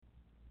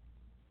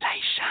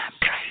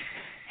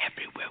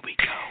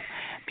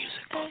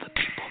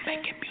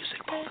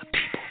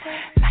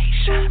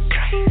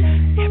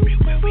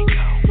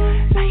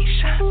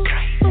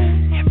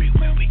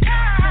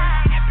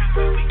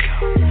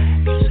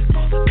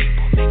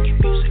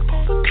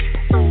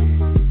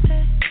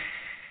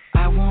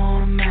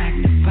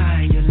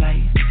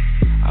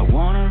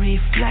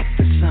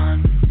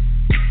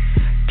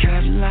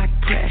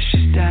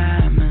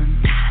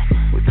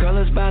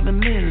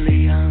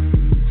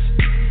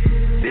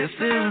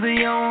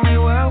the only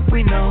world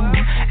we know,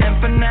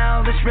 and for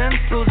now this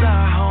rental's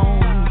our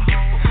home.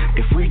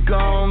 If we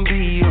gon'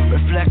 be a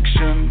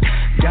reflection,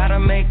 gotta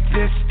make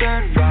this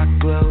third rock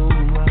glow.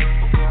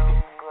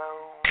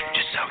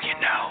 Just so you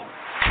know.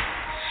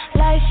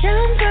 Light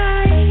shine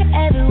bright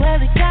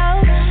everywhere we go.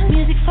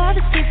 Music for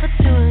the people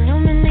to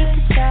illuminate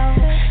the show.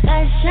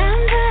 Light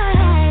shine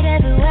bright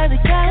everywhere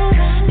we go.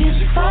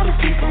 Music for the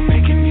people,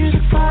 making music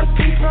for the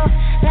people.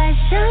 Light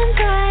shine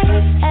bright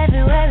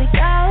everywhere we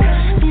go.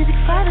 Music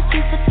for the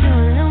people to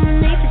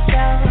illuminate the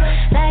show.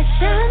 Light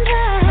shine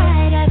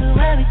bright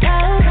everywhere we go.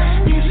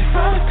 Music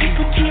for the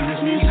people, Jesus,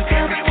 music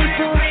for the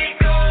people.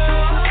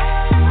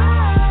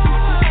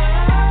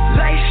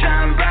 Light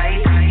shine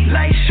bright,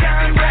 light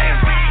shine bright.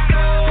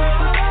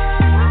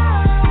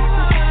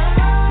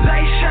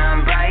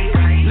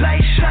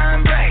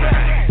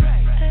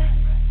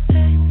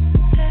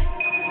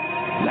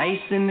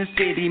 Lights in the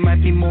city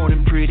might be more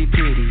than pretty.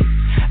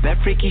 That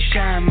freaky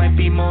shine might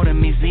be more than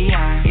meets the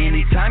eye.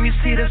 Anytime you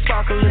see the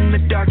sparkle in the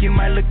dark, you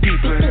might look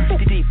deeper.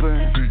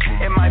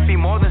 It might be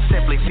more than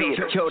simply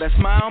theater. Yo, that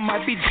smile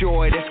might be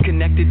joy that's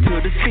connected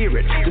to the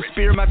spirit. The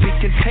spirit might be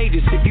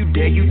contagious. If you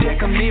dare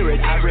come near it.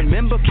 I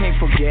remember, can't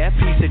forget,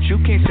 peace that you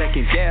can't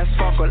second guess.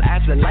 Sparkle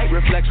as the light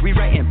reflects, we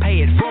write and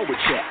pay it forward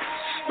check.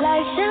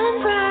 Light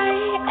shine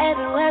bright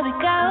everywhere we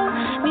go.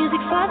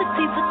 Music for the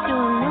people to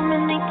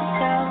illuminate the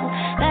show.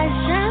 Light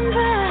shine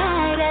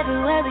bright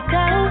everywhere we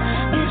go.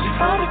 Music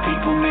for the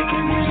people,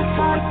 making music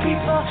for the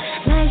people.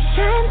 Light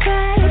shine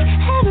bright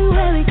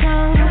everywhere we go.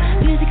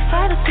 Music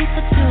for the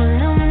people to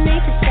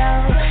illuminate the show.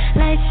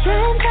 Light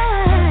shine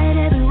bright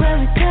everywhere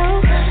we go.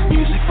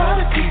 Music for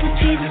the people,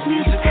 Jesus,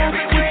 music for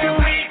the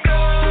people.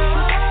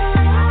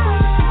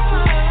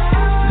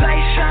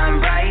 Light shine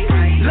bright,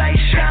 light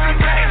shine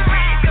bright.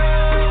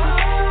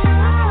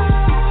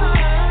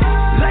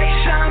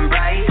 Shine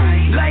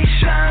bright.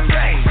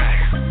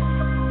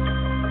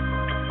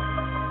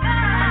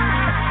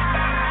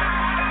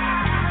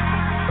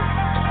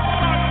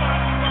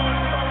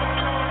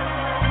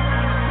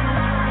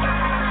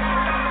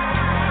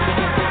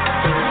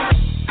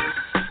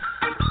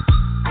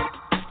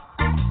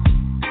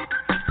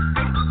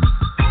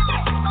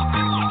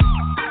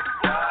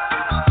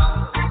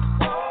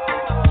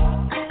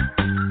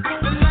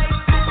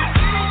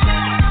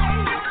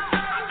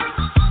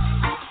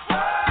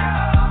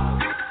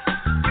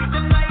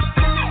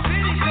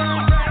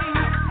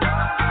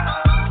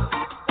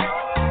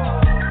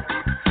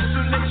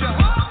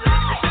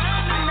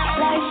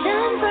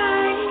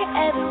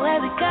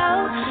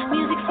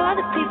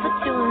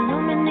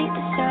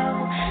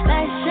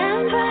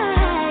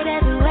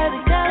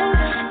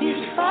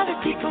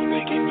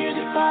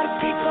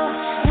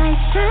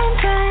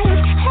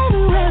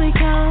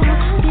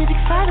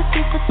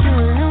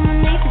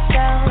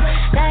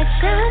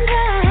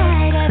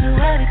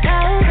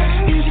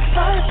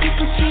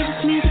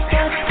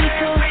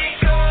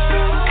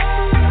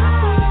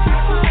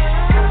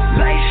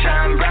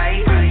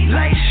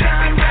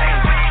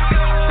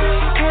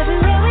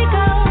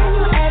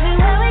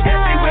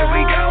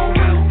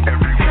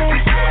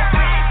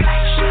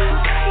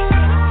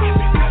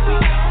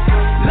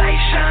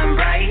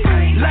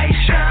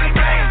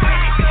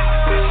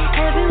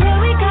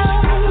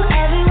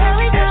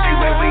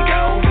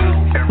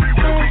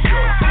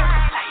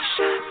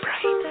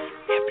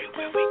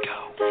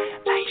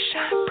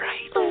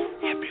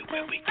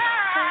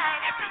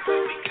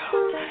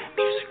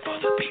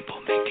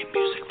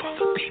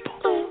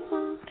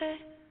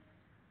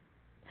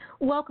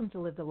 Welcome to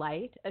Live the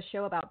Light, a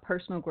show about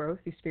personal growth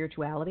through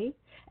spirituality,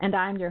 and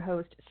I'm your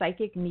host,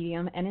 psychic,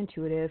 medium, and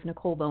intuitive,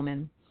 Nicole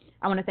Bowman.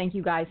 I want to thank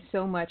you guys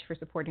so much for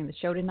supporting the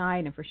show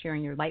tonight and for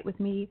sharing your light with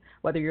me,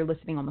 whether you're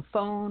listening on the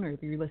phone or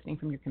if you're listening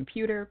from your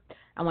computer.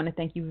 I want to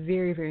thank you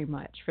very, very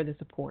much for the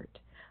support.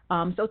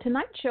 So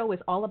tonight's show is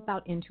all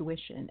about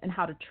intuition and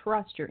how to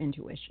trust your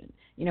intuition.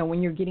 You know,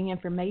 when you're getting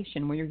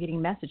information, when you're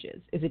getting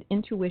messages, is it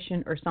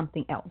intuition or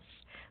something else?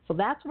 So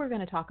that's what we're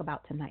going to talk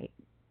about tonight.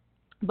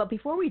 But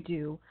before we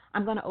do,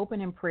 I'm going to open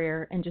in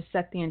prayer and just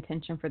set the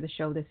intention for the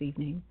show this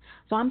evening.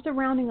 So I'm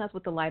surrounding us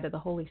with the light of the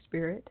Holy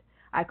Spirit.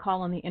 I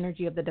call on the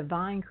energy of the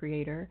divine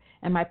creator,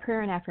 and my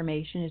prayer and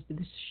affirmation is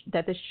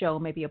that this show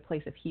may be a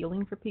place of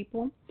healing for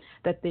people,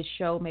 that this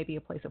show may be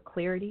a place of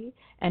clarity,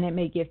 and it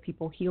may give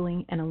people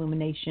healing and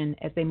illumination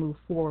as they move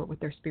forward with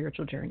their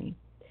spiritual journey.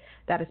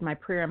 That is my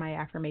prayer and my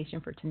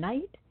affirmation for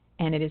tonight,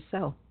 and it is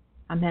so.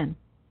 Amen.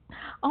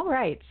 All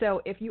right,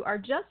 so if you are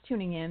just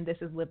tuning in, this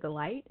is Live the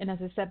Light, and as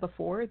I said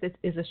before, this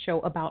is a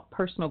show about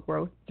personal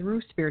growth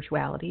through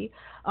spirituality,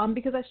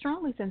 because I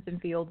strongly sense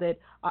and feel that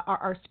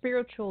our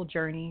spiritual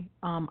journey,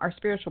 our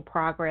spiritual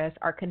progress,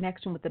 our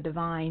connection with the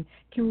divine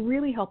can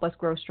really help us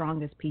grow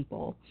strong as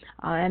people,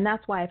 and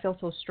that's why I feel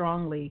so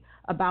strongly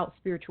about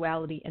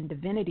spirituality and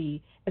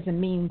divinity as a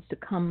means to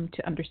come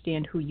to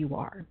understand who you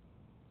are.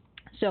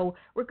 So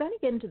we're going to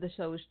get into the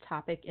show's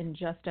topic in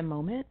just a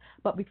moment,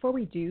 but before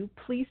we do,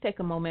 please take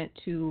a moment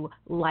to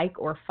like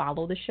or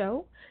follow the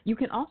show. You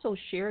can also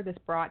share this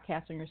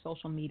broadcast on your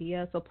social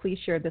media, so please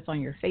share this on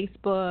your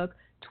Facebook,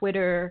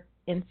 Twitter,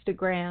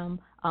 Instagram,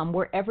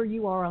 wherever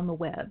you are on the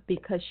web,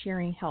 because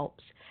sharing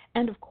helps.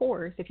 And of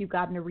course, if you've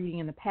gotten a reading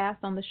in the past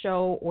on the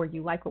show or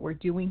you like what we're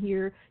doing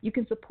here, you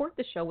can support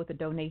the show with a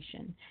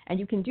donation. And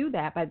you can do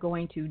that by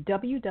going to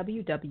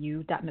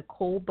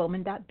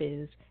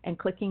www.nicolebowman.biz and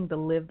clicking the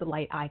Live the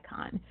Light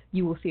icon.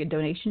 You will see a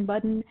donation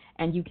button,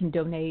 and you can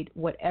donate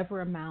whatever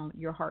amount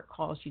your heart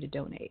calls you to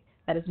donate.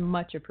 That is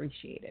much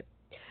appreciated.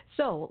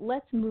 So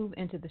let's move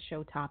into the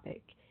show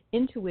topic,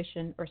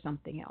 intuition or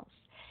something else.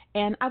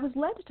 And I was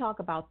led to talk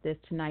about this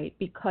tonight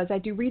because I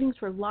do readings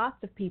for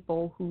lots of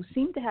people who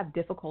seem to have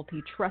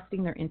difficulty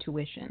trusting their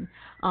intuition.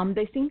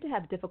 They seem to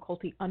have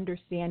difficulty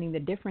understanding the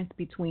difference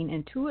between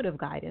intuitive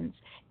guidance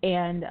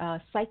and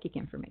psychic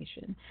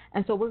information.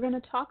 And so we're going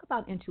to talk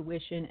about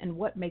intuition and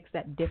what makes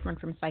that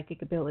different from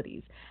psychic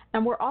abilities.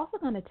 And we're also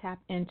going to tap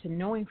into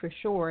knowing for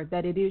sure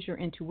that it is your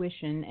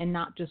intuition and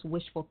not just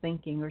wishful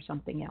thinking or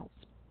something else.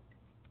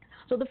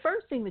 So the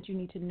first thing that you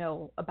need to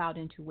know about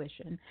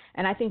intuition,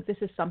 and I think this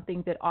is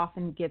something that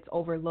often gets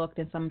overlooked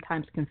and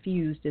sometimes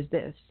confused, is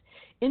this.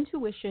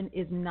 Intuition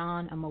is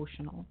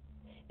non-emotional.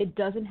 It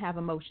doesn't have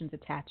emotions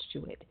attached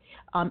to it.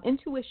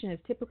 Intuition is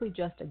typically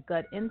just a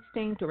gut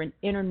instinct or an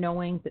inner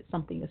knowing that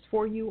something is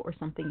for you or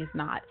something is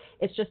not.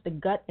 It's just a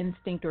gut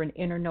instinct or an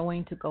inner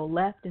knowing to go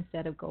left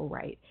instead of go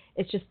right.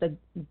 It's just a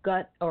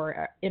gut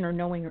or inner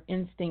knowing or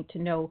instinct to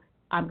know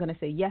I'm going to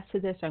say yes to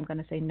this, or I'm going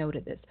to say no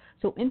to this.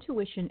 So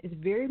intuition is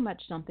very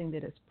much something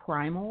that is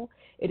primal.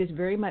 It is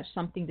very much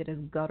something that is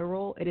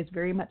guttural. It is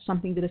very much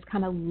something that is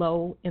kind of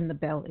low in the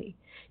belly.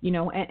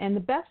 And the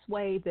best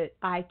way that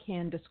I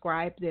can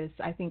describe this,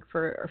 I think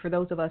for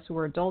those of us who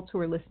are adults who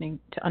are listening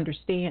to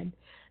understand,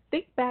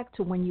 think back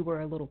to when you were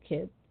a little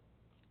kid.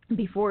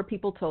 Before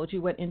people told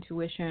you what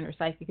intuition or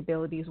psychic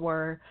abilities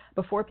were,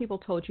 before people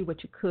told you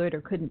what you could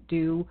or couldn't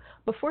do,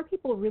 before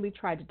people really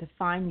tried to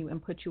define you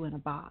and put you in a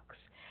box.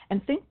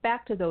 And think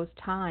back to those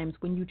times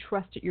when you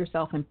trusted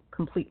yourself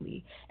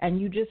completely and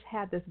you just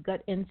had this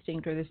gut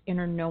instinct or this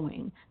inner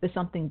knowing that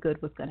something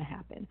good was going to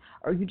happen,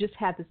 or you just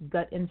had this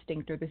gut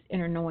instinct or this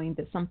inner knowing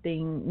that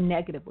something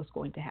negative was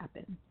going to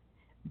happen.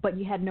 But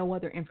you had no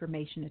other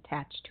information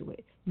attached to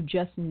it. You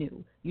just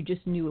knew. You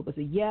just knew it was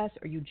a yes,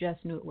 or you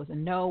just knew it was a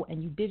no,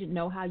 and you didn't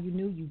know how you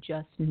knew, you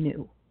just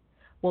knew.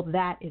 Well,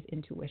 that is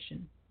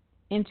intuition.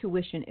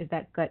 Intuition is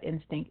that gut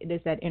instinct. It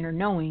is that inner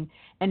knowing,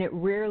 and it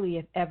rarely,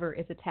 if ever,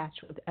 is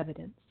attached with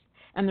evidence.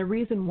 And the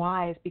reason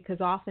why is because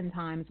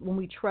oftentimes when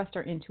we trust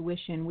our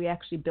intuition, we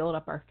actually build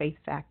up our faith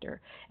factor.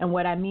 And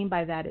what I mean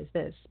by that is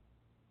this.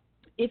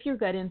 If your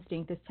gut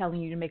instinct is telling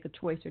you to make a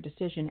choice or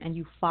decision and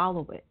you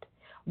follow it,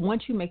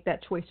 once you make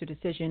that choice or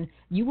decision,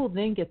 you will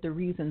then get the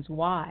reasons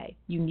why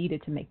you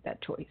needed to make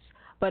that choice.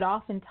 But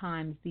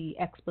oftentimes the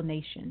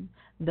explanation,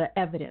 the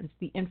evidence,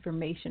 the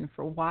information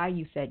for why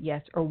you said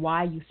yes or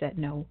why you said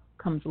no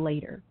comes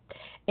later.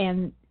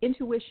 And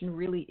intuition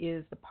really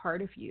is the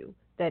part of you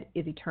that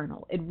is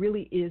eternal. It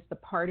really is the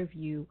part of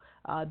you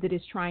that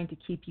is trying to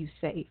keep you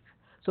safe.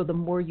 So the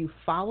more you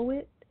follow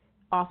it,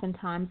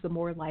 oftentimes the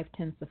more life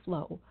tends to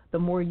flow. The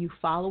more you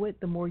follow it,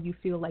 the more you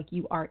feel like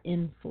you are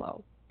in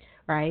flow.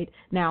 Right?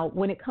 Now,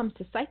 when it comes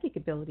to psychic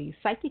abilities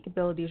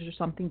are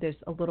something that's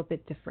a little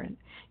bit different.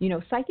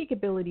 Psychic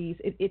abilities,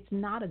 it's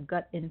not a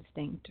gut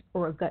instinct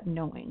or a gut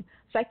knowing.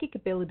 Psychic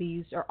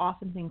abilities are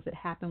often things that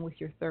happen with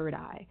your third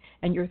eye.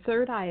 And your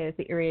third eye is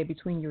the area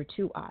between your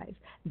two eyes.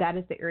 That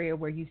is the area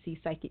where you see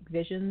psychic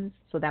visions,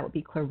 so that would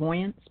be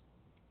clairvoyance.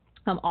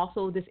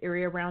 Also, this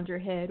area around your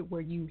head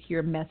where you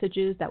hear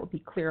messages, that would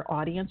be clear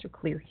audience or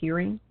clear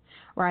hearing,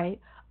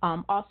 right?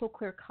 Also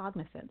clear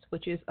cognizance,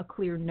 which is a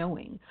clear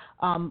knowing.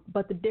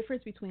 But the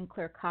difference between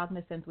clear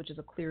cognizance, which is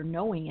a clear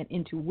knowing, and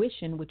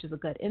intuition, which is a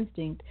gut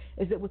instinct,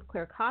 is that with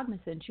clear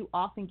cognizance, you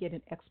often get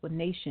an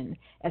explanation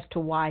as to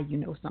why you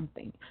know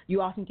something.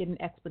 You often get an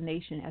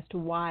explanation as to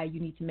why you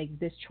need to make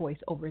this choice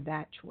over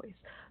that choice.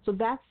 So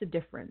that's the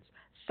difference.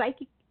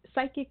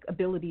 Psychic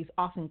abilities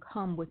often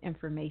come with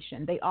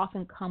information. They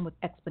often come with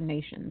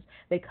explanations.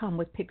 They come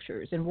with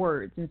pictures and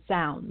words and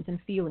sounds and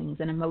feelings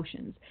and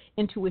emotions.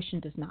 Intuition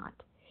does not.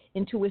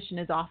 Intuition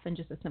is often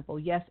just a simple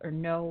yes or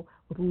no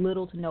with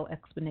little to no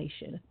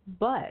explanation.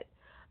 But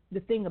the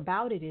thing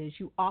about it is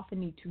you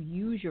often need to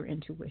use your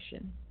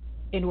intuition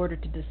in order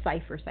to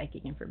decipher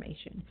psychic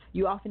information.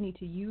 You often need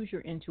to use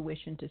your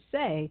intuition to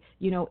say,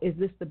 is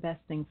this the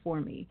best thing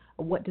for me?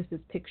 Or what does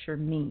this picture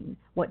mean?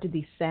 What do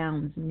these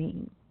sounds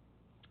mean?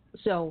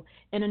 So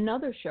in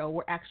another show,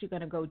 we're actually going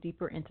to go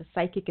deeper into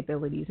psychic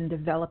abilities and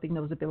developing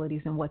those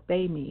abilities and what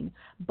they mean.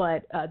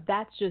 But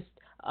that's just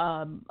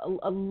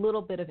a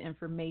little bit of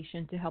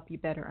information to help you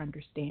better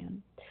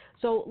understand.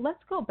 So let's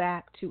go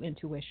back to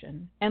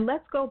intuition, and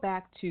let's go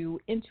back to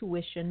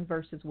intuition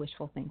versus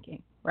wishful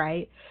thinking,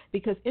 right?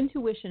 Because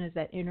intuition is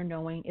that inner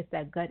knowing, it's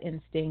that gut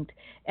instinct.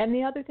 And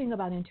the other thing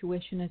about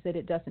intuition is that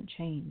it doesn't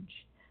change.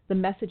 The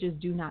messages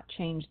do not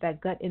change.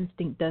 That gut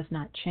instinct does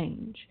not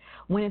change.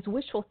 When it's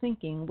wishful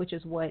thinking, which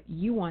is what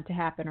you want to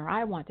happen or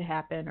I want to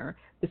happen or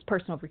this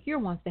person over here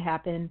wants to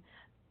happen,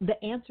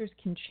 the answers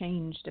can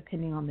change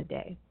depending on the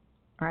day,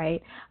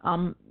 right?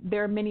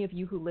 There are many of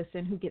you who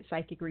listen who get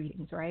psychic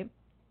readings, right?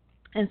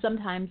 And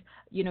sometimes,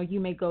 you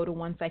may go to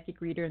one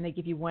psychic reader and they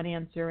give you one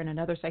answer, and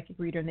another psychic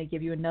reader and they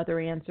give you another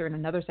answer, and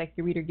another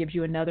psychic reader gives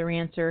you another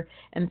answer,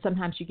 and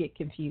sometimes you get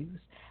confused.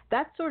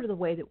 That's sort of the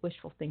way that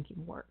wishful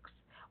thinking works.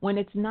 When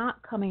it's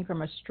not coming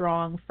from a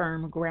strong,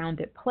 firm,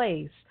 grounded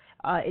place,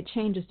 it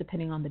changes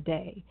depending on the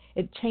day.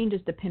 It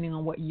changes depending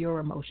on what your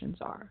emotions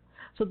are.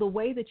 So the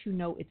way that you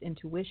know it's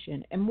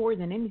intuition, and more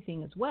than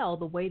anything as well,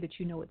 the way that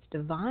you know it's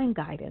divine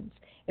guidance,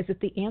 is that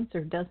the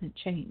answer doesn't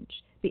change.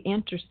 The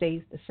answer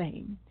stays the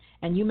same.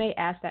 And you may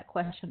ask that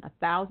question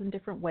 1,000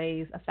 different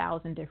ways,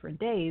 1,000 different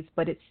days,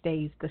 but it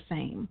stays the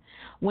same.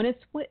 When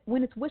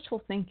it's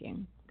wishful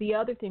thinking, the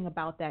other thing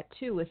about that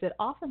too is that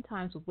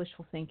oftentimes with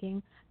wishful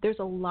thinking, there's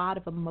a lot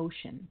of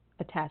emotion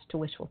attached to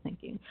wishful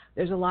thinking.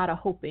 There's a lot of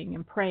hoping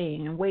and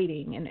praying and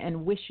waiting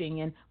and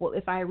wishing and, well,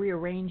 if I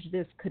rearrange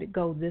this, could it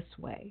go this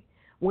way?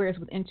 Whereas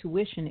with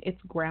intuition,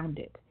 it's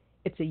grounded.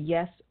 It's a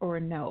yes or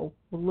a no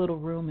with little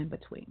room in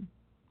between.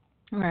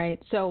 All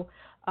right. So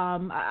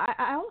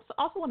I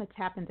also want to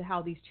tap into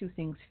how these two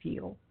things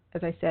feel,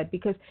 as I said,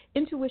 because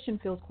intuition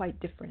feels quite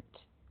different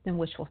than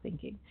wishful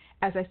thinking.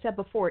 As I said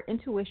before,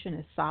 intuition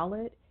is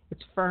solid,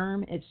 it's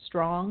firm, it's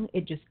strong,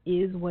 it just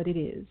is what it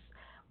is.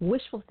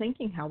 Wishful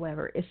thinking,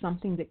 however, is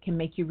something that can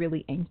make you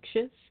really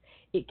anxious.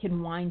 It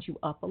can wind you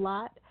up a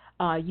lot.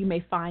 You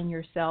may find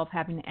yourself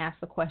having to ask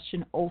the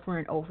question over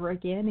and over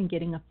again and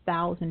getting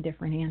 1,000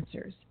 different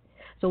answers.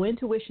 So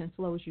intuition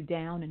slows you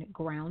down and it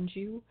grounds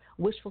you.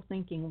 Wishful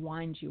thinking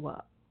winds you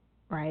up,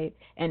 right?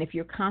 And if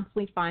you're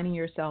constantly finding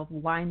yourself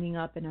winding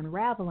up and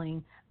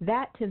unraveling,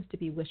 that tends to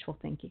be wishful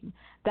thinking.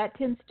 That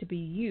tends to be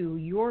you,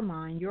 your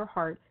mind, your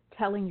heart,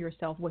 telling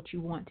yourself what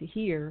you want to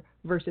hear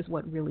versus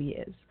what really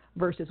is,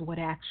 versus what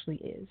actually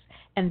is.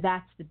 And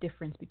that's the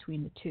difference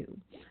between the two.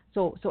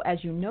 So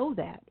as you know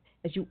that,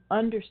 as you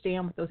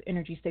understand what those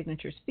energy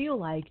signatures feel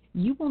like,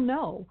 you will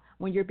know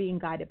when you're being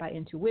guided by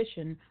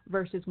intuition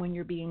versus when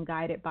you're being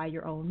guided by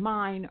your own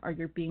mind or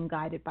you're being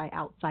guided by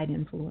outside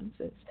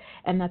influences.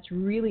 And that's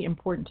really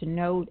important to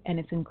note, and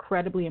it's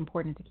incredibly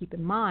important to keep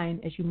in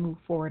mind as you move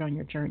forward on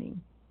your journey.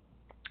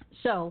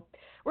 So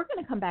we're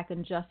going to come back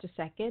in just a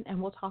second,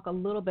 and we'll talk a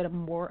little bit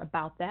more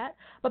about that.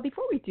 But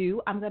before we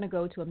do, I'm going to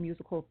go to a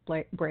musical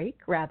break,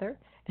 rather.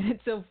 And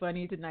it's so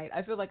funny tonight.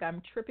 I feel like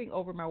I'm tripping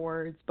over my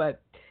words,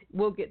 but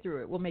we'll get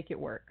through it. We'll make it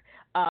work.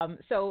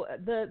 So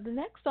the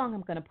next song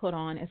I'm going to put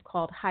on is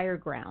called Higher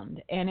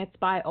Ground, and it's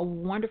by a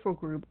wonderful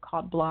group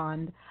called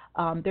Blonde.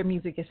 Their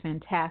music is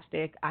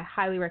fantastic. I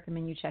highly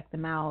recommend you check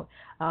them out.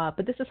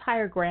 But this is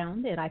Higher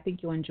Ground, and I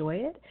think you'll enjoy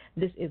it.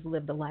 This is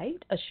Live the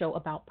Light, a show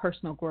about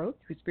personal growth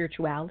through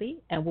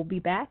spirituality, and we'll be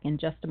back in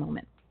just a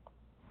moment.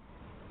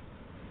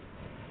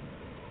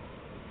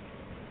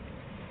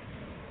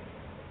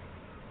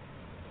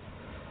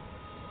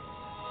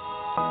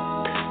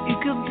 You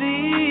could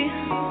be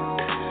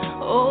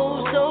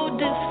oh so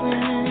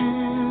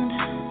different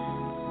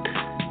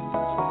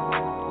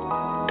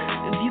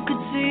if you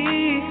could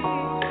see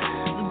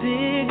the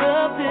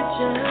bigger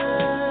picture.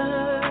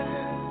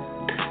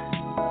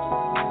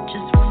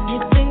 Just when you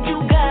think you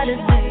got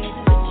it made,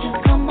 it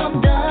just come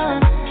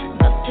undone.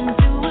 Nothing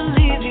to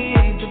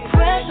alleviate the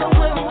pressure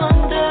we're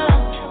under.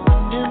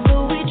 Whenever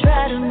we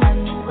try to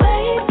mend, the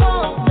weight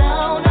falls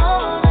down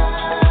on us.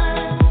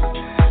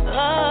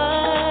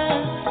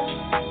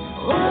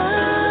 Higher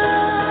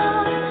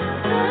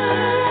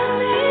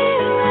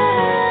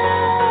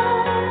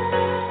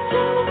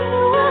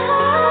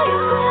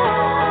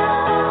ground.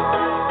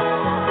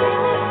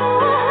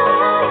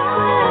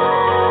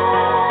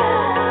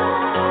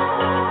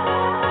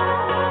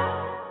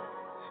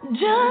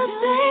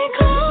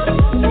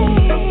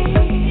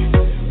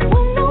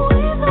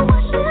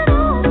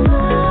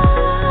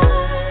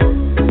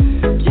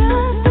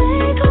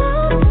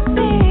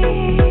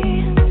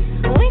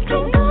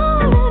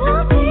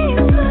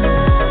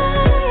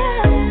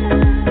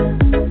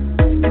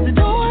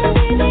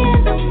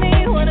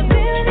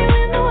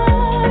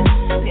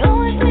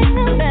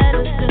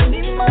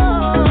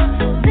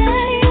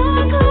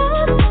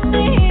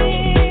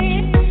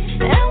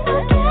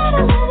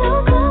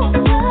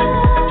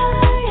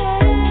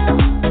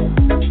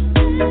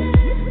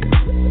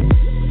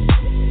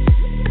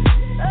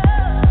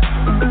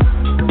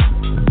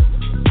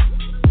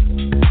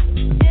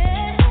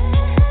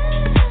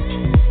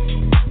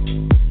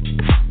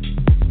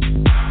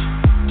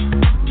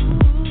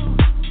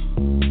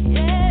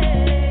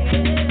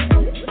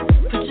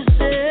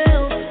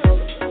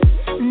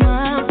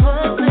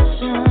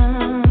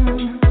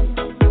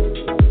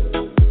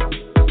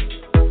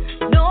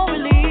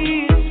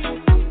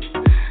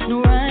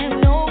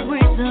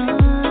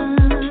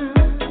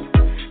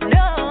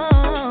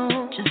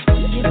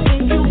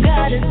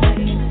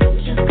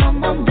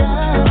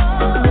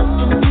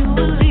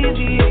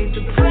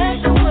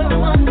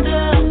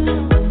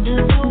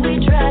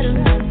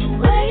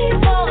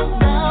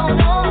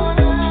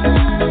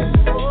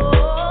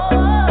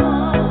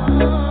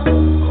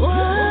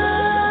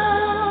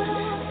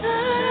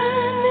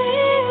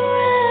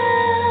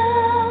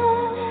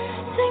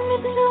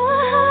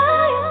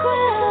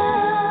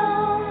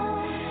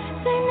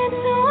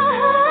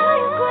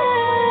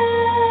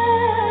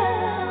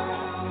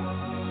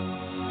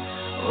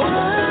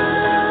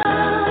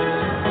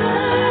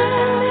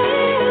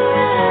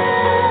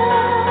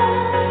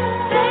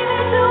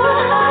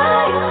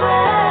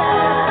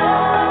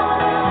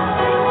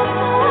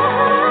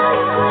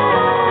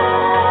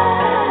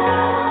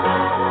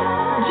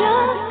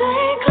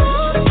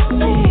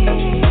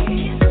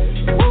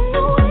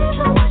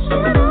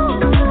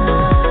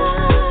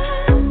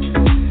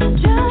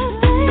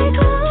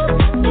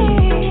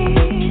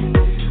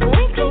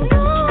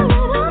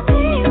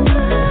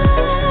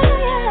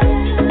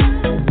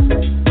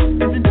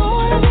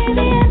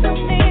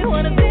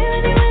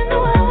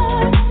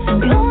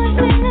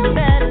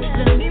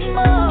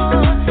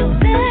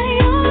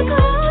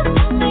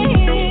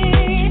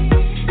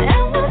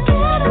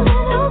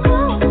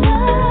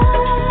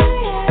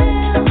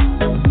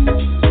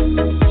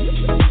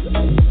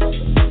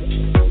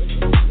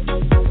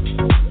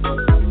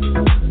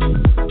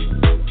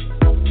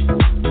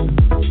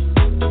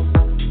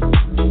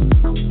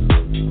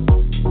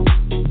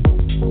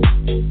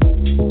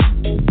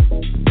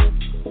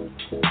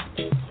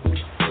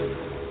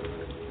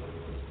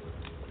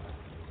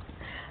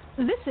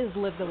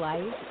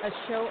 Light, a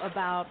show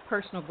about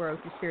personal growth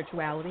and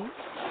spirituality.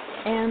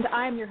 And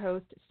I'm your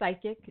host,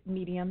 psychic,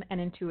 medium, and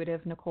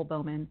intuitive Nicole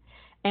Bowman.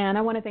 And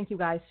I want to thank you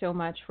guys so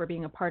much for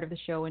being a part of the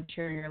show and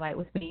sharing your light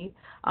with me.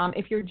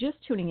 If you're just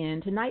tuning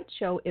in, tonight's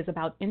show is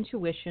about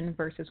intuition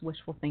versus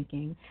wishful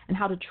thinking and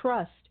how to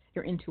trust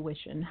your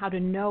intuition, how to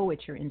know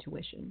it's your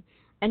intuition.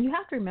 And you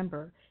have to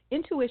remember,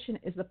 intuition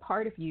is the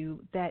part of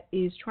you that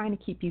is trying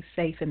to keep you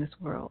safe in this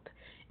world.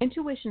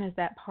 Intuition is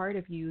that part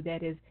of you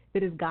that is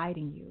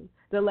guiding you,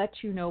 that lets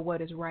you know what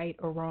is right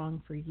or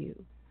wrong for you,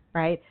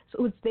 right?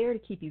 So it's there to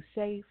keep you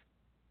safe.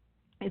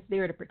 It's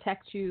there to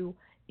protect you.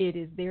 It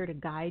is there to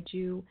guide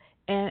you.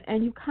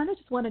 And you kind of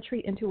just want to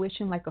treat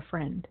intuition like a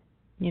friend.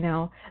 You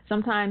know,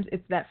 sometimes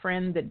it's that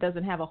friend that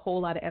doesn't have a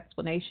whole lot of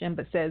explanation,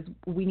 but says,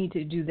 we need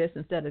to do this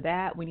instead of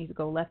that. We need to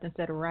go left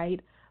instead of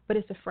right. But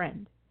it's a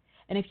friend.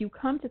 And if you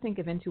come to think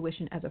of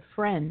intuition as a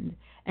friend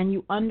and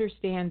you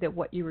understand that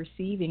what you're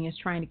receiving is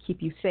trying to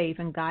keep you safe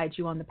and guide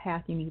you on the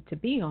path you need to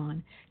be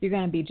on, you're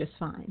going to be just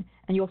fine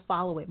and you'll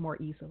follow it more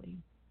easily.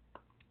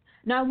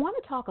 Now, I want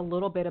to talk a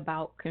little bit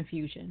about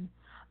confusion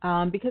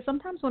because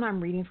sometimes when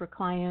I'm reading for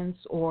clients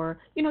or,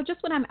 you know,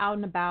 just when I'm out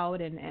and about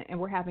and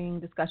we're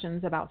having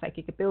discussions about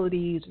psychic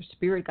abilities or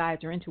spirit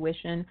guides or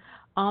intuition,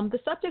 the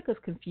subject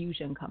of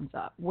confusion comes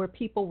up where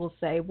people will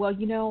say, well,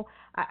 you know,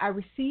 I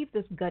received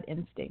this gut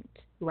instinct,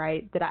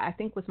 right, that I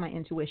think was my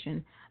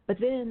intuition. But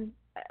then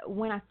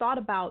when I thought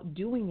about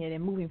doing it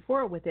and moving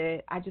forward with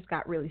it, I just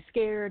got really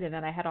scared. And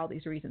then I had all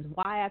these reasons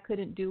why I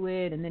couldn't do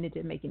it. And then it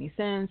didn't make any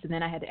sense. And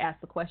then I had to ask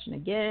the question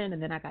again.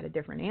 And then I got a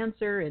different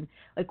answer. And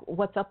like,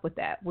 what's up with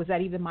that? Was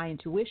that even my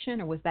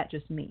intuition or was that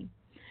just me?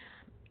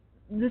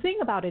 The thing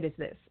about it is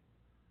this.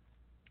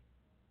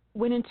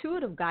 When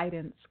intuitive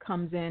guidance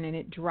comes in and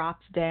it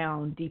drops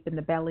down deep in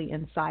the belly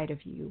inside of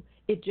you,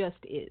 it just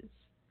is.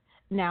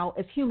 Now,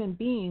 as human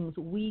beings,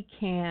 we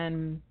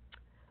can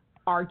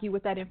argue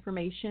with that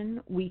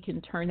information. We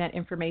can turn that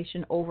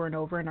information over and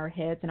over in our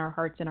heads and our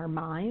hearts and our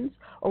minds,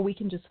 or we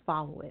can just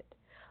follow it.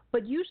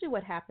 But usually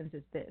what happens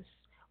is this.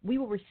 We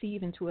will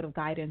receive intuitive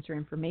guidance or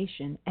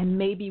information, and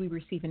maybe we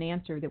receive an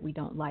answer that we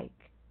don't like,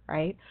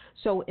 right?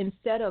 So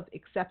instead of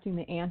accepting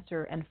the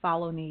answer and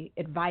following the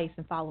advice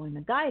and following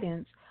the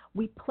guidance,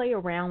 we play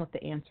around with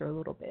the answer a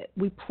little bit.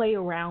 We play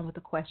around with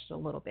the question a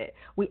little bit.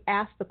 We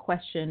ask the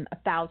question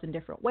 1,000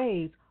 different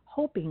ways,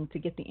 hoping to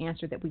get the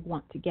answer that we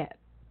want to get.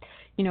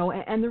 You know,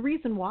 and the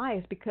reason why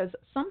is because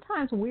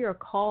sometimes when we are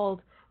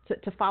called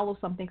to follow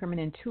something from an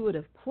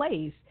intuitive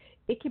place,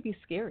 it can be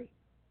scary.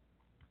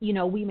 You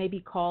know, we may be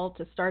called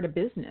to start a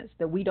business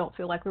that we don't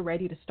feel like we're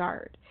ready to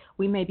start.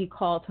 We may be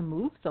called to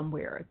move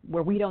somewhere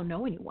where we don't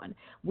know anyone.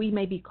 We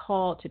may be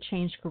called to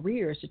change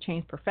careers, to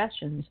change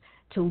professions,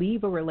 to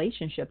leave a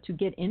relationship, to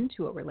get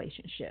into a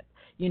relationship,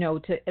 you know,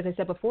 to, as I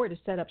said before, to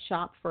set up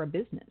shop for a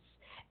business.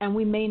 And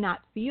we may not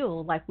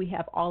feel like we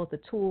have all of the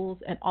tools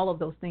and all of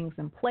those things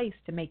in place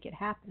to make it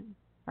happen,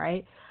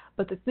 right?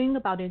 But the thing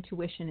about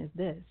intuition is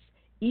this.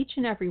 Each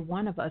and every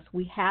one of us,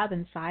 we have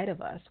inside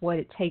of us what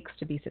it takes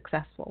to be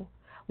successful.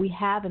 We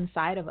have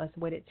inside of us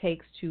what it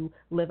takes to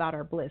live out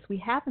our bliss. We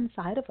have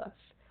inside of us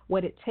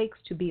what it takes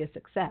to be a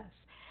success.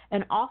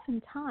 And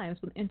oftentimes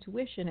with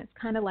intuition, it's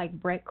kind of like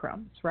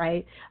breadcrumbs,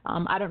 right?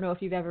 I don't know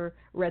if you've ever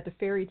read the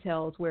fairy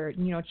tales where,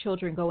 you know,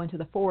 children go into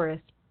the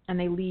forest and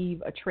they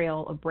leave a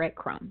trail of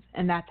breadcrumbs,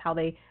 and that's how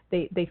they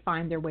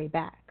find their way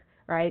back,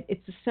 right?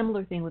 It's a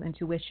similar thing with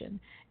intuition.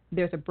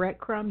 There's a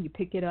breadcrumb, you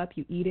pick it up,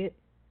 you eat it,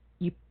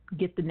 you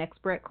get the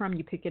next breadcrumb,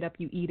 you pick it up,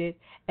 you eat it,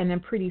 and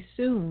then pretty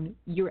soon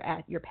you're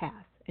at your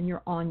path, and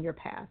you're on your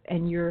path,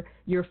 and you're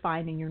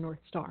finding your North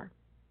Star.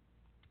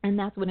 And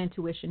that's what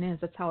intuition is.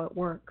 That's how it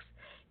works.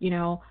 You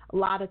know, a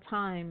lot of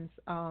times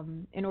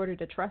in order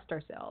to trust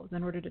ourselves,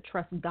 in order to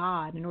trust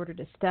God, in order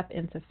to step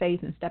into faith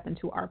and step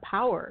into our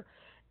power,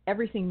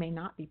 everything may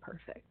not be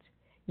perfect.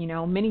 You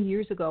know, many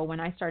years ago when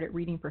I started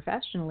reading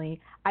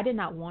professionally, I did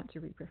not want to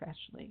read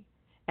professionally.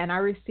 And I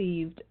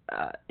received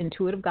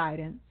intuitive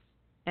guidance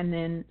and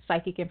then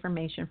psychic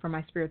information from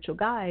my spiritual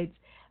guides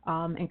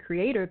and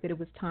creator that it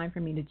was time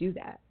for me to do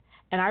that.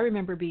 And I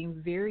remember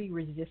being very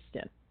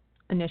resistant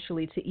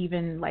initially to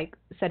even like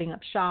setting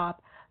up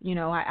shop. You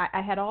know,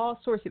 I had all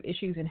sorts of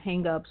issues and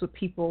hang-ups with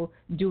people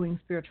doing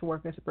spiritual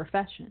work as a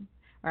profession,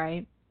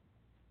 right?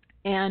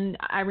 And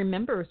I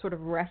remember sort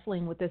of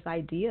wrestling with this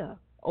idea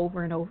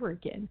over and over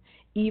again,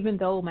 even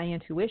though my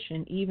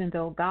intuition, even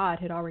though God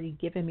had already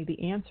given me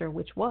the answer,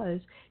 which was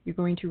you're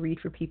going to read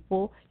for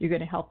people, you're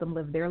going to help them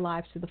live their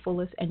lives to the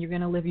fullest, and you're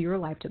going to live your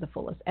life to the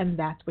fullest, and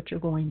that's what you're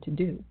going to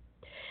do.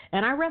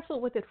 And I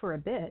wrestled with it for a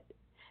bit.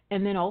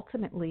 And then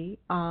ultimately,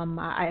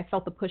 I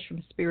felt the push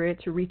from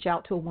Spirit to reach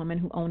out to a woman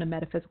who owned a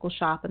metaphysical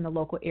shop in the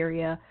local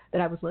area that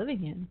I was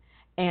living in.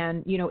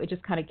 And, you know, it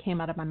just kind of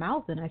came out of my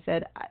mouth. And I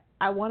said,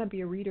 I want to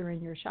be a reader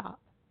in your shop.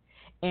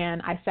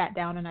 And I sat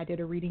down and I did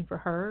a reading for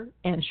her.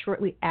 And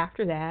shortly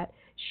after that,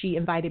 she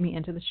invited me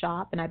into the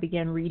shop and I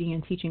began reading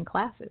and teaching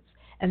classes.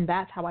 And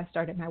that's how I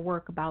started my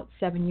work about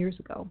 7 years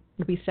ago.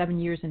 It'll be 7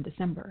 years in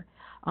December.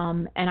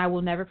 And I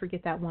will never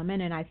forget that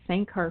woman. And I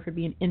thank her for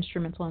being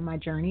instrumental in my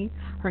journey.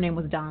 Her name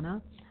was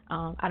Donna.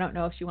 I don't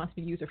know if she wants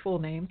me to use her full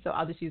name, so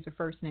I'll just use her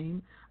first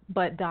name.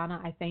 But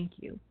Donna, I thank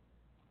you.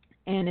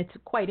 And it's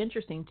quite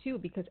interesting, too,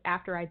 because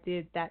after I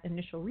did that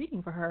initial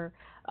reading for her,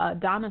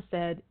 Donna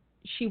said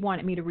she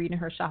wanted me to read in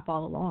her shop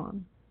all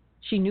along.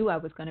 She knew I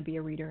was going to be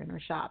a reader in her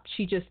shop.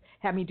 She just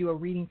had me do a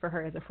reading for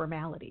her as a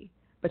formality,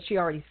 but she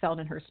already felt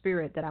in her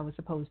spirit that I was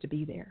supposed to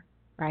be there,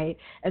 right?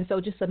 And so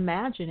just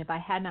imagine if I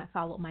had not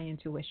followed my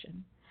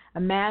intuition.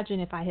 Imagine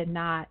if I had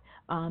not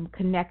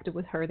connected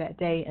with her that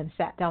day and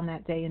sat down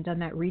that day and done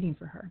that reading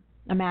for her.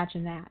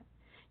 Imagine that.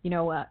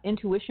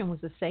 Intuition was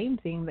the same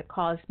thing that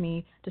caused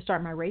me to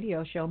start my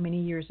radio show many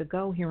years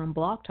ago here on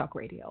Blog Talk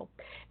Radio.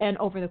 And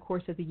over the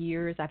course of the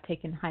years, I've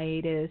taken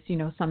hiatus.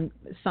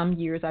 Some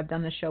years I've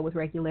done the show with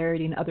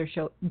regularity and other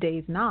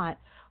days not,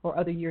 or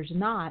other years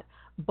not.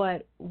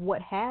 But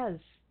what has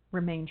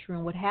remained true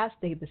and what has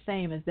stayed the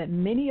same is that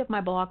many of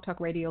my Blog Talk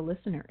Radio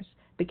listeners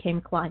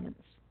became clients.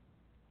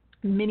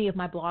 Many of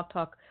my Blog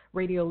Talk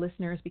Radio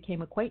listeners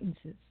became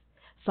acquaintances.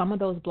 Some of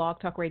those Blog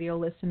Talk Radio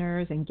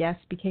listeners and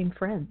guests became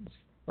friends.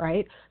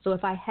 Right? So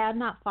if I had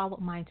not followed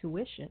my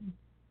intuition,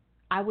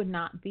 I would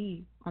not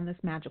be on this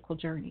magical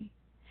journey.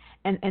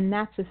 And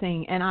that's the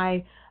thing. And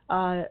I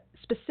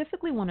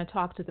specifically want to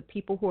talk to the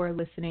people who are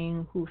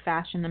listening, who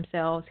fashion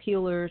themselves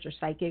healers or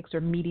psychics or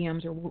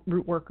mediums or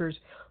root workers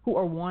who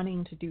are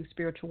wanting to do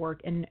spiritual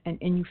work and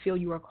you feel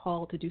you are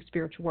called to do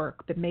spiritual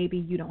work, but maybe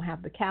you don't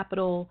have the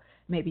capital,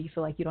 maybe you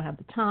feel like you don't have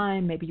the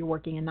time, maybe you're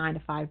working a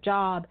 9-to-5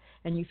 job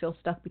and you feel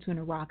stuck between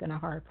a rock and a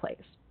hard place.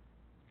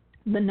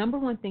 The number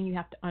one thing you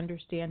have to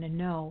understand and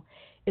know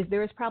is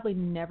there is probably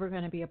never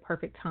going to be a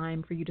perfect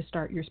time for you to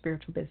start your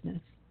spiritual business.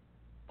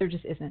 There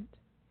just isn't.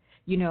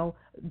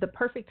 The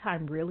perfect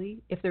time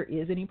really, if there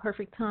is any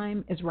perfect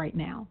time, is right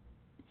now.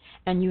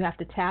 And you have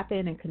to tap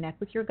in and connect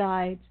with your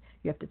guides.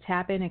 You have to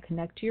tap in and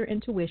connect to your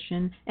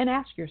intuition and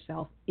ask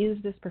yourself,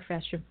 is this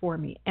profession for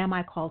me? Am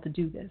I called to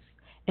do this?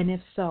 And if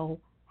so,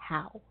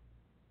 how?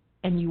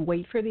 And you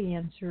wait for the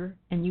answer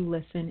and you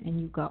listen and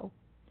you go.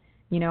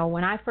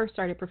 When I first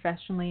started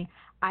professionally,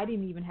 I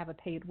didn't even have a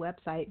paid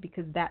website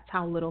because that's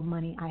how little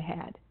money I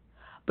had.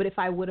 But if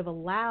I would have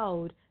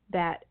allowed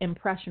that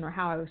impression or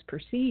how I was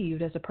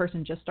perceived as a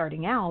person just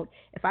starting out,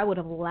 if I would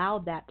have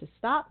allowed that to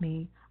stop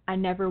me, I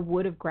never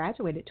would have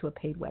graduated to a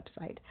paid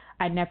website.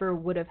 I never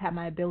would have had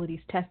my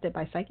abilities tested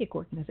by psychic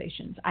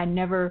organizations. I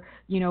never,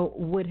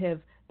 would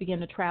have begun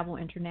to travel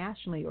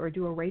internationally or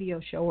do a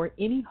radio show or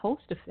any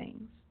host of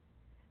things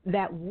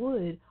that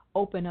would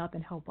open up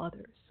and help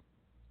others.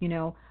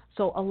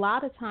 So a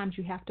lot of times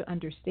you have to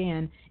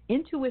understand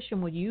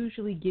intuition will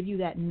usually give you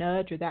that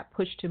nudge or that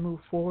push to move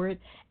forward.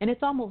 And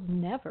it's almost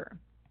never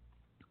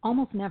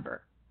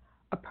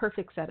a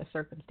perfect set of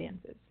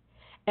circumstances.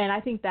 And I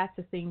think that's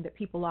the thing that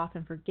people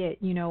often forget.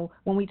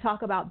 When we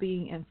talk about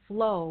being in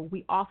flow,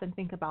 we often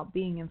think about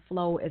being in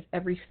flow as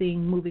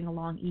everything moving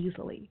along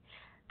easily.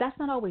 That's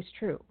not always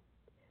true.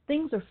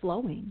 Things are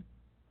flowing,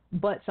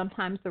 but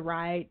sometimes the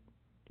ride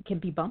can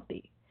be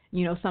bumpy.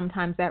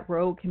 Sometimes that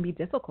road can be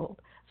difficult.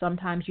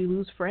 Sometimes you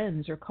lose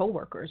friends or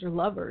coworkers or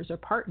lovers or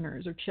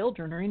partners or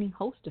children or any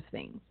host of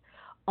things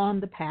on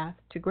the path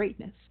to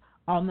greatness,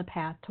 on the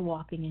path to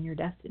walking in your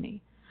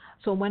destiny.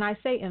 So when I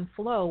say in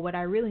flow, what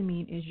I really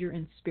mean is you're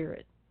in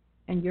spirit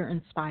and you're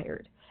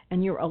inspired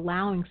and you're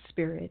allowing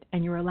spirit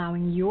and you're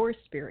allowing your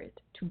spirit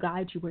to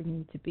guide you where you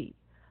need to be.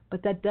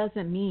 But that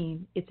doesn't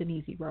mean it's an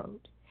easy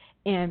road.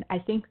 And I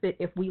think that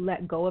if we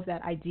let go of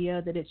that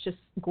idea that it's just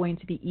going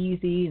to be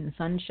easy and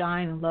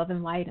sunshine and love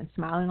and light and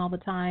smiling all the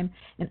time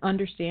and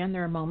understand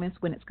there are moments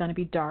when it's going to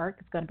be dark,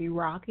 it's going to be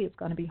rocky, it's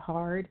going to be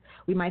hard.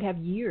 We might have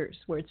years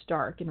where it's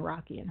dark and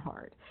rocky and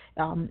hard.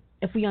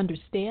 If we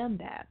understand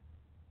that,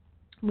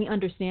 we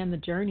understand the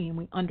journey and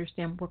we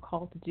understand what we're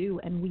called to do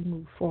and we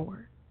move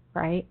forward,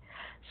 right?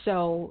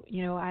 So,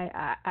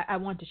 I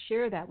want to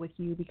share that with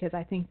you because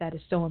I think that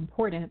is so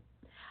important.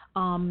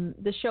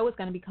 The show is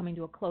going to be coming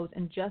to a close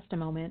in just a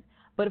moment,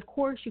 but of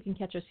course you can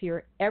catch us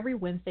here every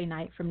Wednesday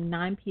night from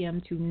 9 p.m.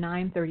 to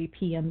 9:30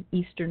 p.m.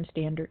 Eastern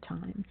Standard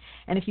Time.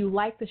 And if you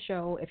like the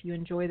show, if you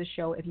enjoy the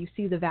show, if you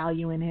see the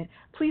value in it,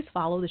 please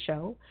follow the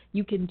show.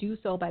 You can do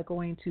so by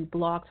going to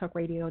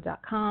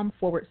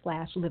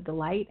blogtalkradio.com/Live the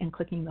Light and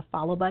clicking the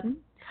follow button.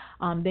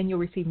 Then you'll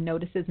receive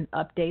notices and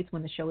updates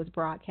when the show is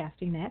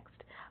broadcasting next.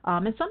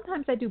 And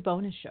sometimes I do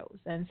bonus shows,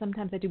 and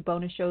sometimes I do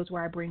bonus shows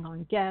where I bring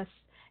on guests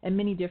and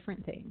many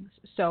different things.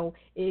 So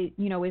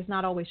it's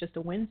not always just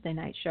a Wednesday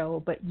night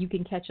show, but you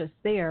can catch us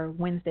there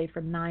Wednesday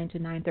from 9 to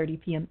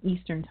 9:30 p.m.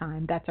 Eastern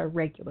Time. That's our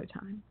regular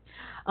time.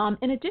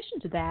 In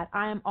addition to that,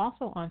 I am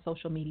also on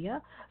social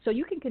media, so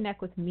you can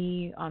connect with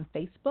me on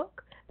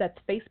Facebook. That's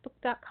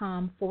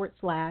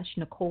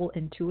facebook.com/Nicole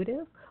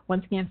Intuitive.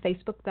 Once again,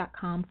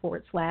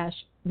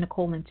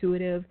 facebook.com/Nicole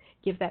Intuitive.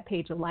 Give that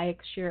page a like,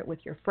 share it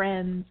with your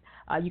friends.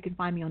 You can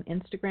find me on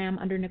Instagram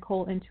under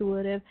Nicole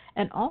Intuitive,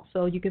 and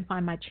also you can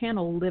find my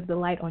channel Live the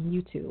Light on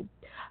YouTube.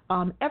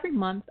 Every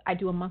month I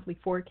do a monthly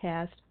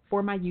forecast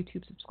for my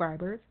YouTube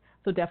subscribers.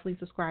 So definitely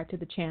subscribe to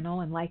the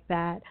channel and like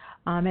that.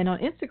 And on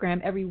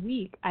Instagram, every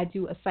week I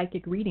do a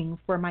psychic reading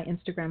for my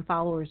Instagram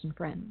followers and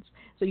friends.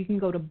 So you can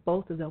go to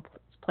both of those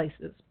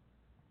places.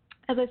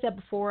 As I said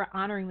before,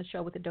 honoring the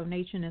show with a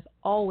donation is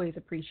always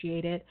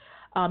appreciated.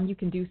 You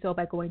can do so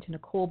by going to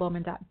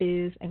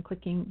NicoleBowman.biz and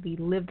clicking the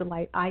Live the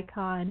Light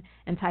icon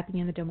and typing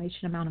in the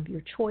donation amount of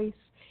your choice.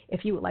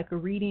 If you would like a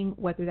reading,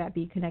 whether that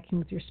be connecting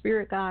with your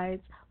spirit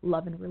guides,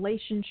 love and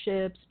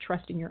relationships,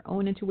 trusting your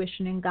own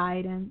intuition and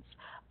guidance,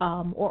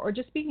 or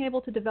just being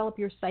able to develop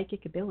your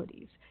psychic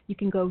abilities, you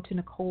can go to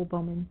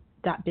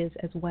NicoleBowman.biz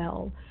as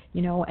well.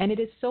 And it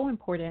is so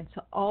important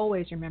to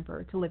always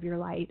remember to live your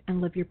light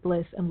and live your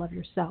bliss and love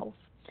yourself.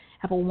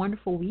 Have a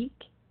wonderful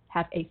week.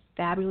 Have a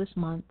fabulous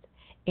month.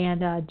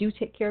 And do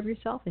take care of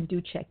yourself and do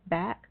check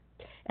back.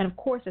 And of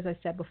course, as I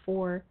said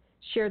before,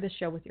 share the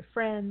show with your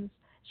friends.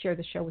 Share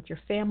the show with your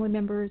family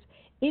members.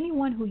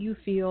 Anyone who you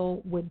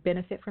feel would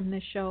benefit from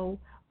this show,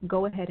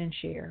 go ahead and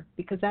share,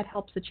 because that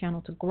helps the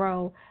channel to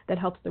grow, that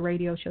helps the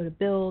radio show to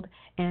build,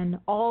 and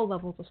all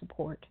levels of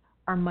support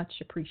are much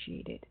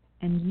appreciated,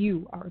 and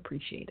you are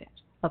appreciated.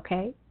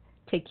 Okay?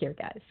 Take care,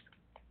 guys.